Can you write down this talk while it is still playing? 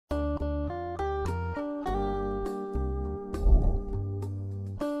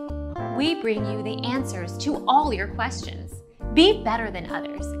we bring you the answers to all your questions. Be better than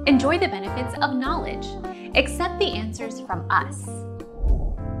others. Enjoy the benefits of knowledge. Accept the answers from us.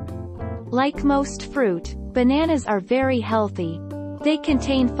 Like most fruit, bananas are very healthy. They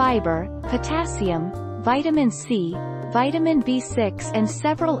contain fiber, potassium, vitamin C, vitamin B6 and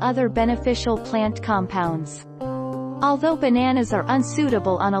several other beneficial plant compounds. Although bananas are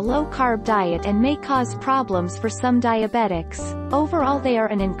unsuitable on a low-carb diet and may cause problems for some diabetics, overall they are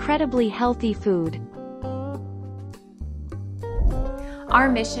an incredibly healthy food. Our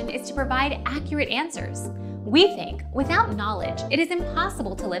mission is to provide accurate answers. We think without knowledge, it is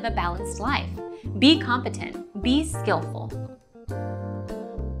impossible to live a balanced life. Be competent, be skillful.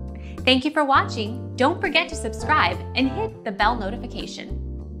 Thank you for watching. Don't forget to subscribe and hit the bell notification.